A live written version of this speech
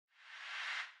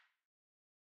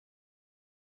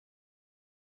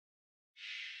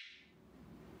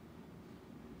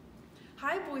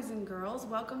Hi boys and girls,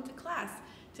 welcome to class.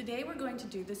 Today we're going to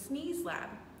do the sneeze lab.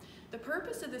 The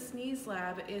purpose of the sneeze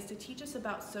lab is to teach us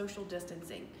about social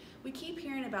distancing. We keep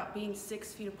hearing about being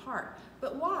 6 feet apart,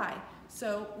 but why?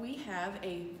 So we have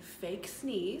a fake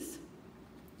sneeze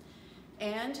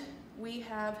and we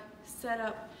have set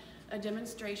up a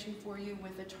demonstration for you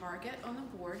with a target on the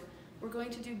board. We're going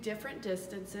to do different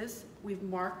distances. We've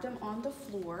marked them on the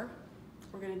floor.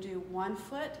 We're going to do 1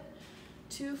 foot,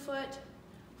 2 foot,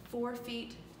 4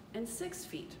 feet, and 6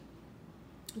 feet.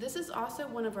 This is also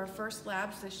one of our first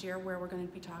labs this year where we're going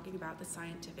to be talking about the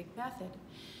scientific method.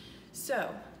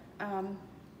 So,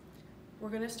 we're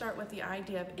going to start with the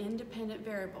idea of independent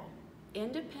variable.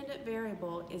 Independent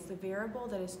variable is the variable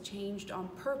that is changed on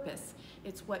purpose.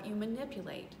 It's what you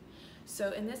manipulate.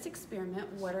 So in this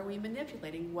experiment, what are we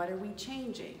manipulating? What are we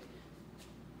changing?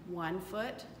 1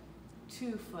 foot,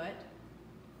 2 foot,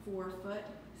 4 foot,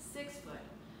 6 foot.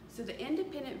 So the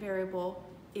independent variable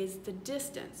is the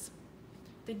distance.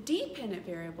 The dependent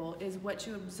variable is what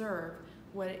you observe,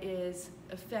 what is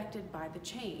affected by the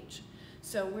change.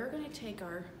 So we're going to take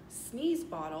our sneeze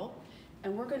bottle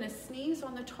and we're going to sneeze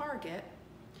on the target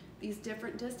these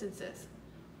different distances.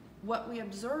 What we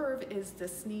observe is the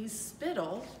sneeze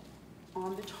spittle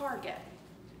on the target.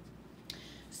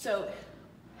 So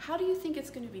how do you think it's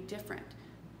going to be different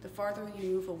the farther you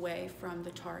move away from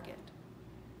the target?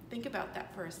 Think about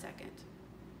that for a second.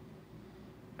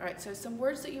 All right, so some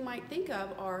words that you might think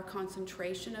of are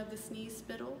concentration of the sneeze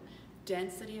spittle,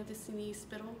 density of the sneeze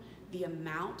spittle, the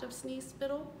amount of sneeze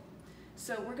spittle.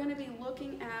 So we're going to be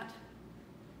looking at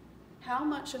how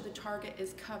much of the target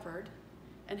is covered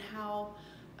and how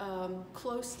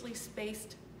closely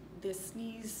spaced the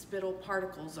sneeze spittle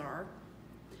particles are.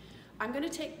 I'm going to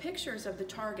take pictures of the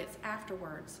targets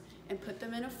afterwards and put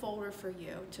them in a folder for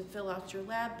you to fill out your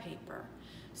lab paper.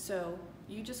 So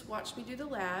you just watch me do the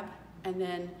lab and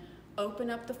then open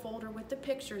up the folder with the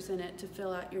pictures in it to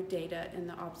fill out your data and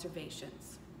the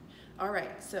observations. All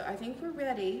right, so I think we're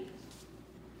ready.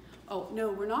 Oh,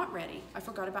 no, we're not ready. I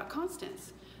forgot about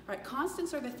constants. All right,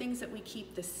 constants are the things that we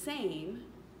keep the same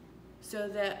so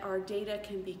that our data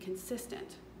can be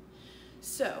consistent.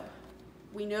 So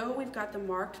we know we've got the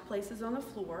marked places on the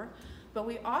floor, but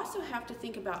we also have to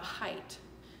think about height.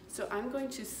 So I'm going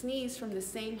to sneeze from the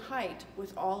same height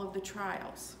with all of the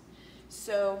trials.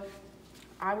 So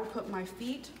I will put my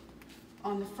feet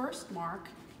on the first mark.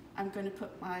 I'm going to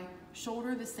put my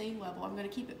shoulder the same level. I'm going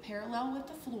to keep it parallel with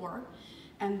the floor,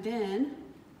 and then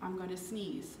I'm going to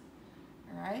sneeze.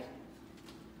 All right?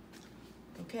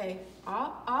 Okay,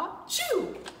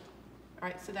 chew! All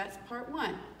right, so that's part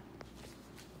 1.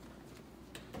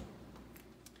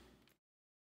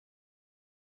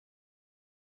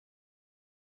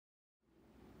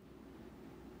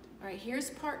 All right, here's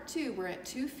part 2. We're at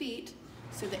 2 feet.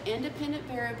 So the independent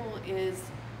variable is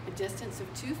a distance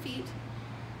of 2 feet.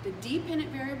 The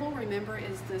dependent variable, remember,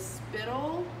 is the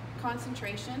spittle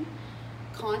concentration.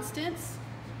 Constants,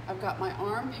 I've got my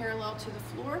arm parallel to the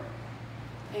floor.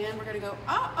 And we're gonna go,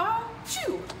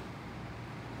 chew.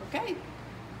 Okay.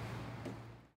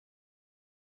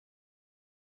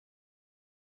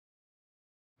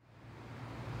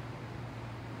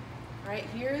 All right,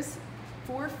 here's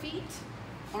 4 feet.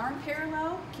 Arm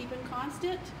parallel, keeping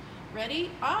constant.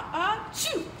 Ready?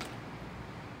 Chew!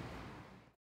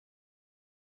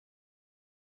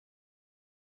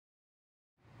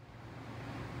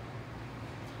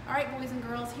 All right, boys and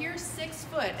girls, here's 6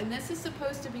 foot, and this is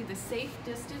supposed to be the safe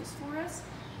distance for us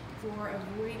for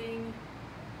avoiding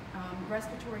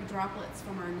respiratory droplets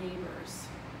from our neighbors.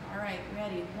 All right,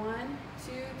 ready? 1,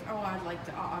 2, oh, I'd like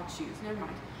to chews. Never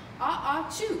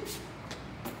mind. Chew!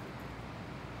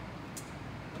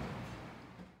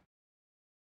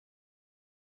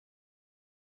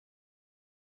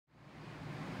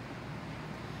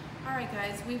 All right,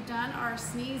 guys, we've done our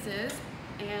sneezes,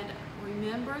 and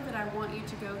remember that I want you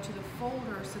to go to the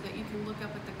folder so that you can look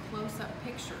up at the close-up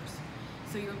pictures.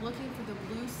 So you're looking for the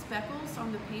blue speckles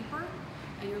on the paper,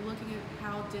 and you're looking at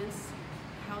how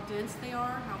dense they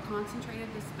are, how concentrated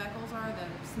the speckles are.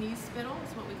 The sneeze spittle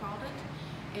is what we called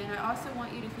it. And I also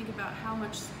want you to think about how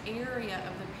much area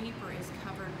of the paper is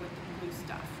covered with the blue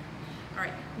stuff. All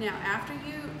right, now after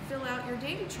you fill out your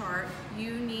data chart,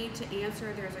 you need to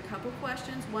answer, there's a couple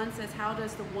questions. One says, how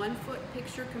does the 1 foot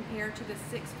picture compare to the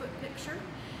 6 foot picture?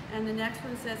 And the next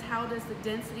one says, how does the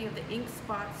density of the ink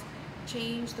spots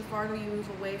change the farther you move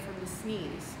away from the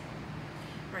sneeze?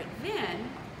 All right, then,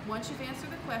 once you've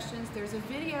answered the questions, there's a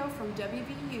video from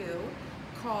WVU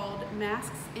called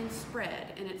Masks and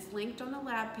Spread, and it's linked on the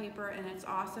lab paper and it's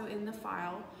also in the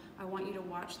file. I want you to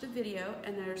watch the video,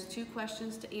 and there's 2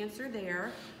 questions to answer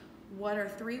there. What are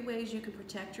 3 ways you can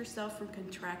protect yourself from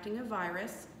contracting a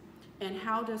virus? And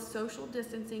how does social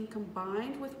distancing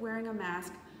combined with wearing a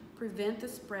mask prevent the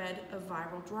spread of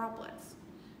viral droplets?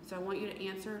 So I want you to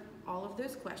answer all of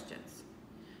those questions.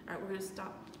 All right, we're going to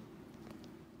stop.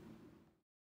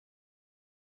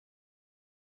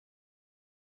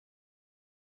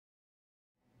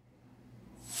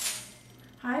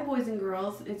 Hi, boys and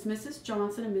girls. It's Mrs.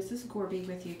 Johnson and Mrs. Gorby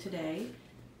with you today.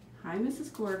 Hi,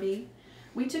 Mrs. Gorby.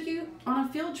 We took you on a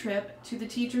field trip to the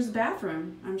teacher's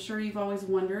bathroom. I'm sure you've always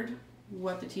wondered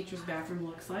what the teacher's bathroom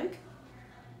looks like.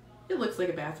 It looks like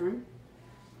a bathroom.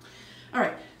 All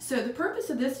right, so the purpose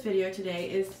of this video today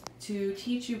is to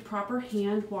teach you proper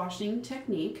hand washing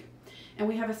technique. And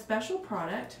we have a special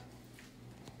product,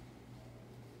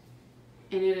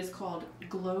 and it is called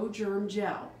Glow Germ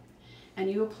Gel. And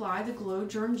you apply the Glow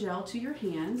Germ Gel to your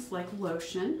hands like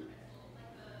lotion.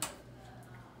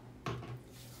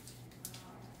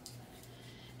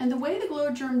 And the way the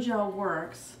Glow Germ Gel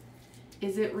works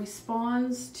is it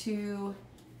responds to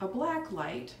a black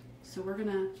light. So we're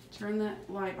gonna turn that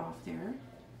light off there.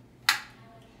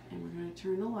 And we're gonna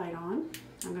turn the light on.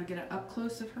 I'm gonna get it up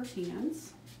close of her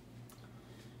hands.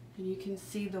 And you can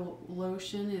see the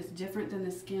lotion is different than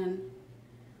the skin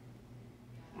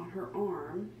on her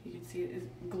arm. You can see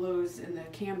it glows in the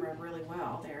camera really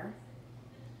well there.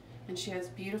 And she has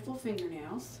beautiful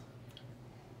fingernails.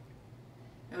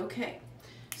 Okay.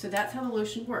 So that's how the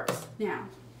lotion works. Now,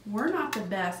 we're not the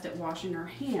best at washing our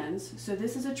hands, so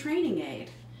this is a training aid.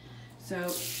 So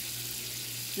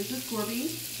Mrs. Gorby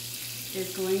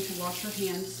is going to wash her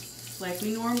hands like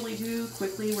we normally do,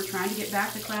 quickly. We're trying to get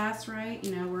back to class, right?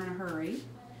 You know, we're in a hurry.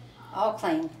 All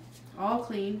clean. All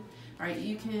clean. All right,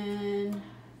 you can...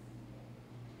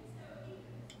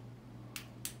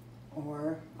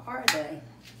 Or are they?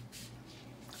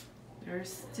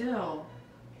 There's still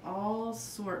all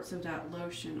sorts of that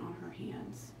lotion on her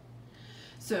hands.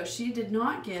 So she did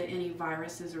not get any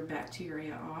viruses or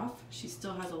bacteria off. She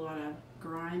still has a lot of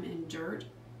grime and dirt.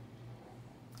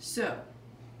 So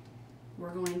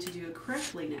we're going to do it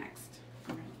correctly next.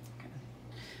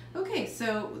 Okay,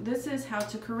 so this is how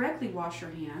to correctly wash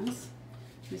your hands.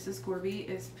 Mrs. Gorby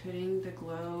is putting the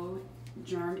Glow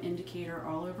Germ indicator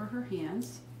all over her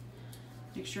hands.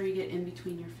 Make sure you get in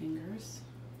between your fingers.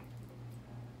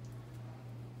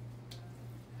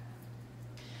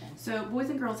 So boys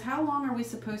and girls, how long are we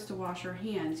supposed to wash our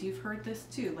hands? You've heard this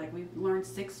too, like we've learned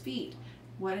 6 feet.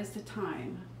 What is the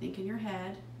time? Think in your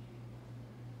head.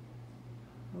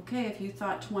 Okay, if you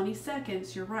thought 20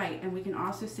 seconds, you're right. And we can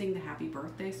also sing the happy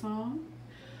birthday song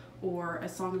or a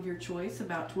song of your choice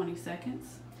about 20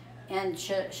 seconds. And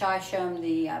shall I show them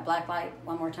the black light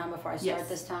one more time before I start Yes.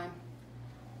 this time?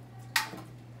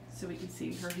 So we can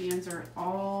see her hands are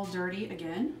all dirty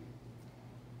again.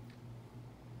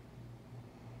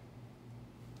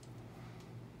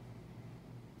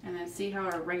 And then see how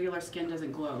our regular skin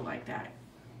doesn't glow like that.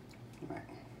 Right.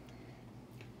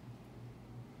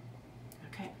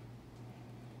 Okay.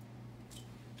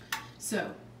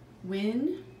 So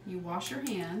when you wash your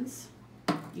hands,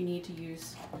 you need to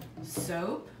use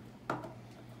soap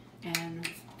and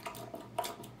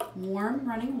warm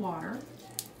running water.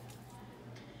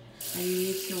 And you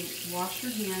need to wash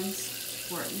your hands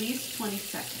for at least 20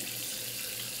 seconds.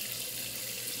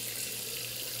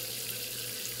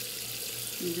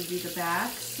 You need to do the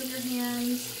backs of your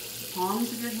hands, the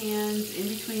palms of your hands, in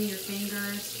between your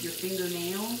fingers, your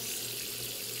fingernails.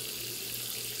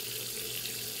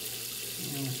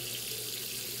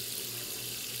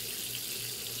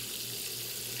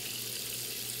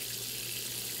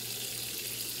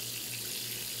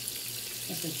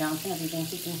 Mrs. Johnson, have you been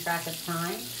keeping track of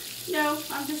time? No,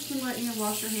 I'm just going to let you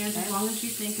wash your hands as long as you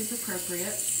think is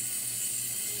appropriate.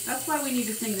 That's why we need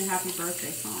to sing the happy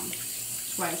birthday song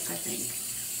twice, I think.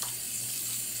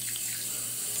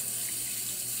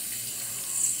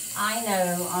 I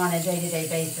know on a day-to-day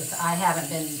basis I haven't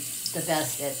been the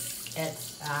best at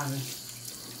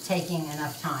taking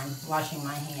enough time washing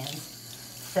my hands.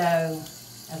 So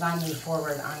as I move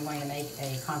forward, I'm going to make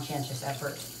a conscientious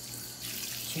effort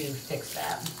to fix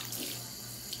that.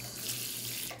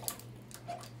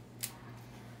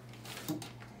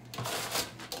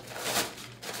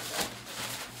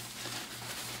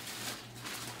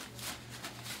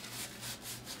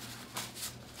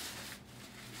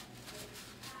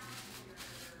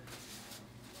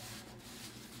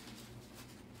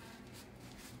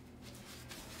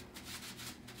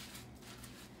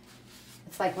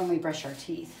 It's like when we brush our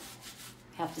teeth.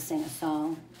 Have to sing a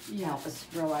song to help us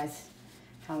realize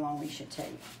how long we should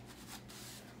take.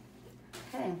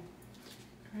 Okay.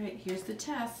 All right, here's the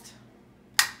test.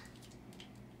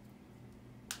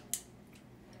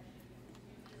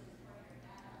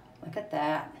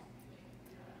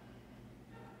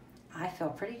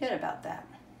 pretty good about that.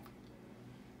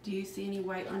 Do you see any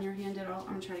white on your hand at all?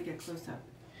 I'm gonna try to get close up.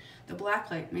 The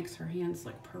black light makes her hands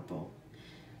look purple.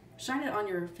 Shine it on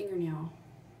your fingernail,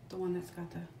 the one that's got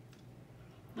the,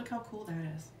 look how cool that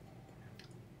is.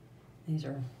 These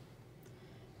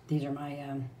are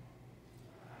my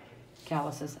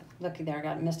calluses. Look there,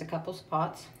 I missed a couple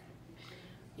spots.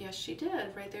 Yes, she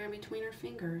did, right there in between her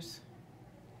fingers.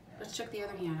 Let's check the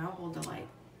other hand. I'll hold the light.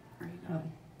 There you go.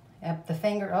 Yep, the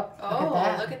finger up.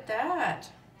 Oh, look at that.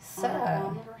 So, on the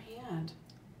palm of her hand.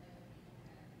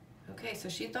 Okay, so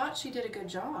she thought she did a good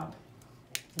job.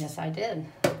 yes, I did.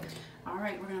 All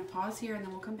right, we're going to pause here and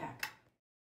then we'll come back.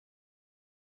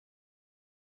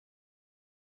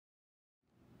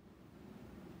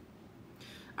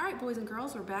 All right, boys and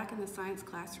girls, we're back in the science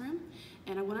classroom,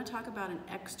 and I want to talk about an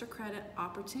extra credit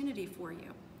opportunity for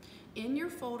you. In your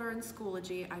folder in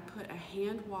Schoology, I put a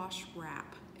hand wash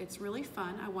wrap. It's really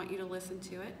fun. I want you to listen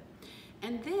to it.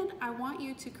 And then I want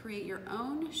you to create your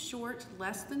own short,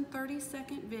 less than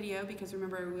 30-second video, because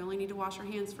remember, we only need to wash our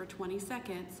hands for 20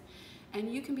 seconds.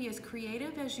 And you can be as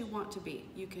creative as you want to be.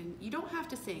 You don't have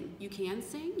to sing. You can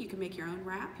sing, you can make your own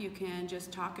rap, you can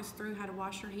just talk us through how to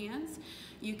wash your hands.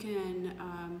 You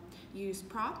can use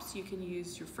props, you can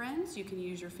use your friends, you can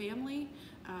use your family.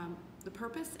 The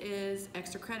purpose is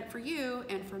extra credit for you,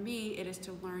 and for me, it is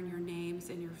to learn your names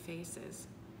and your faces.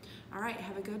 All right,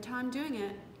 have a good time doing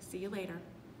it. See you later.